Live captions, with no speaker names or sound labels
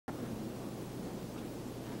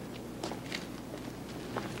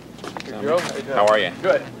Joe. How are you?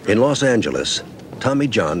 Good. In Los Angeles, Tommy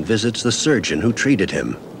John visits the surgeon who treated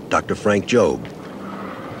him, Dr. Frank Jobe.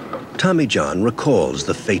 Tommy John recalls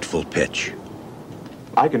the fateful pitch.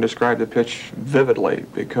 I can describe the pitch vividly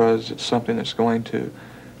because it's something that's going to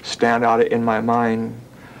stand out in my mind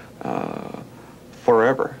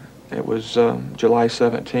forever. It was July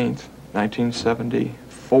 17th,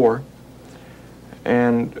 1974,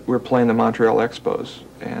 and we were playing the Montreal Expos.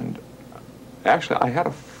 And actually, I had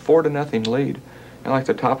a 4-0 lead in like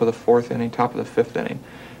the top of the 4th inning, top of the 5th inning,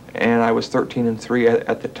 and I was 13-3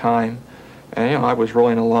 at the time. And you know, I was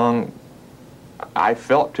rolling along. I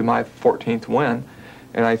felt to my 14th win,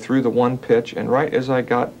 and I threw the one pitch. And right as I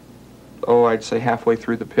got, I'd say halfway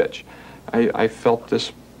through the pitch, I felt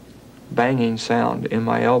this banging sound in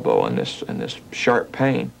my elbow and this sharp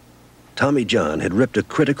pain. Tommy John had ripped a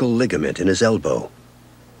critical ligament in his elbow.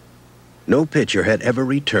 No pitcher had ever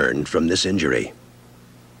returned from this injury.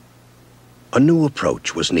 A new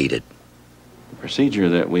approach was needed. The procedure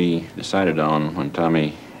that we decided on when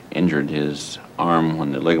Tommy injured his arm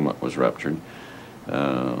when the ligament was ruptured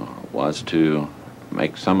was to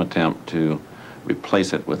make some attempt to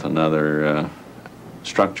replace it with another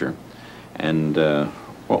structure. And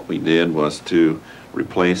what we did was to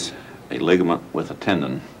replace a ligament with a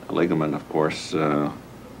tendon. A ligament, of course,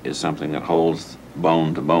 is something that holds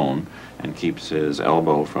bone to bone and keeps his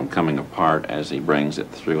elbow from coming apart as he brings it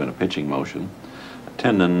through in a pitching motion. A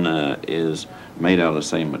tendon is made out of the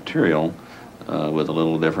same material with a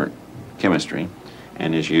little different chemistry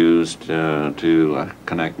and is used to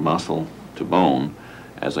connect muscle to bone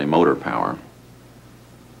as a motor power.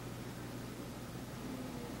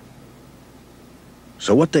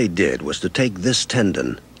 So what they did was to take this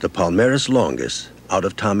tendon, the palmaris longus, out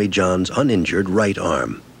of Tommy John's uninjured right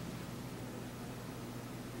arm.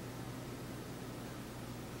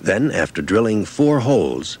 Then, after drilling 4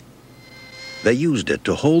 holes, they used it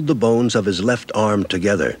to hold the bones of his left arm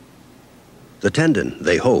together. The tendon,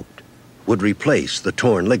 they hoped, would replace the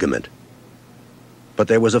torn ligament. But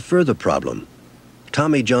there was a further problem.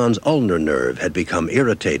 Tommy John's ulnar nerve had become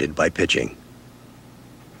irritated by pitching.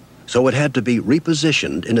 So it had to be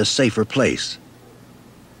repositioned in a safer place.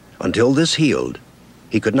 Until this healed,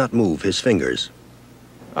 he could not move his fingers.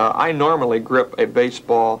 I normally grip a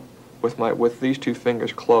baseball with these 2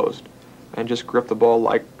 fingers closed and just grip the ball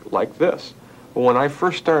like this. But when I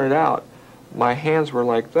first started out, my hands were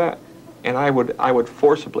like that, and I would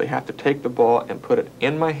forcibly have to take the ball and put it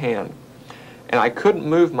in my hand, and I couldn't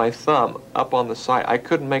move my thumb up on the side. I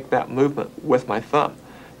couldn't make that movement with my thumb.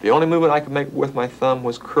 The only movement I could make with my thumb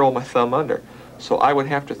was curl my thumb under. So I would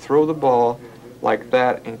have to throw the ball like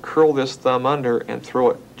that and curl this thumb under and throw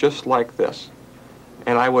it just like this.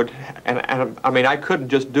 And I would, I mean, I couldn't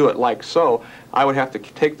just do it like so. I would have to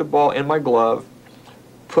take the ball in my glove,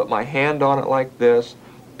 put my hand on it like this,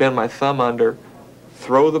 bend my thumb under,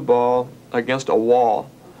 throw the ball against a wall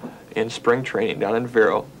in spring training down in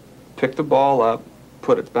Vero, pick the ball up,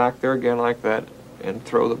 put it back there again like that, and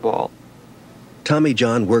throw the ball. Tommy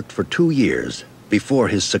John worked for 2 years before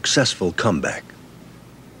his successful comeback.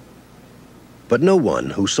 But no one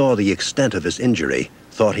who saw the extent of his injury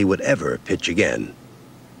thought he would ever pitch again,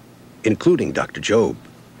 including Dr. Jobe.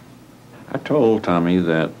 I told Tommy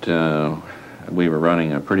that we were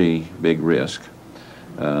running a pretty big risk,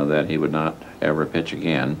 that he would not ever pitch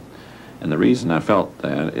again. And the reason I felt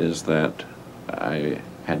that is that I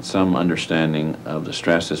had some understanding of the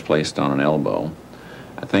stresses placed on an elbow.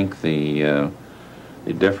 I think the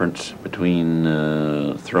difference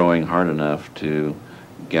between throwing hard enough to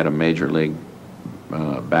get a major league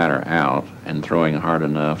batter out and throwing hard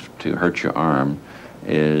enough to hurt your arm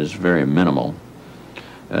is very minimal.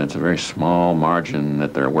 It's a very small margin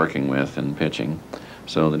that they're working with in pitching,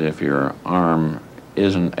 so that if your arm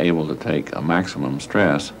isn't able to take a maximum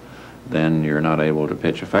stress, then you're not able to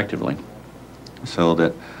pitch effectively. So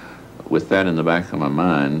that with that in the back of my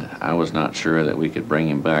mind, I was not sure that we could bring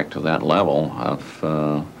him back to that level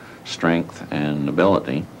of strength and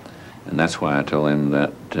ability. And that's why I told him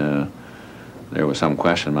that there was some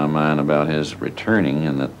question in my mind about his returning,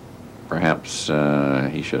 and that perhaps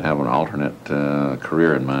he should have an alternate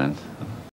career in mind.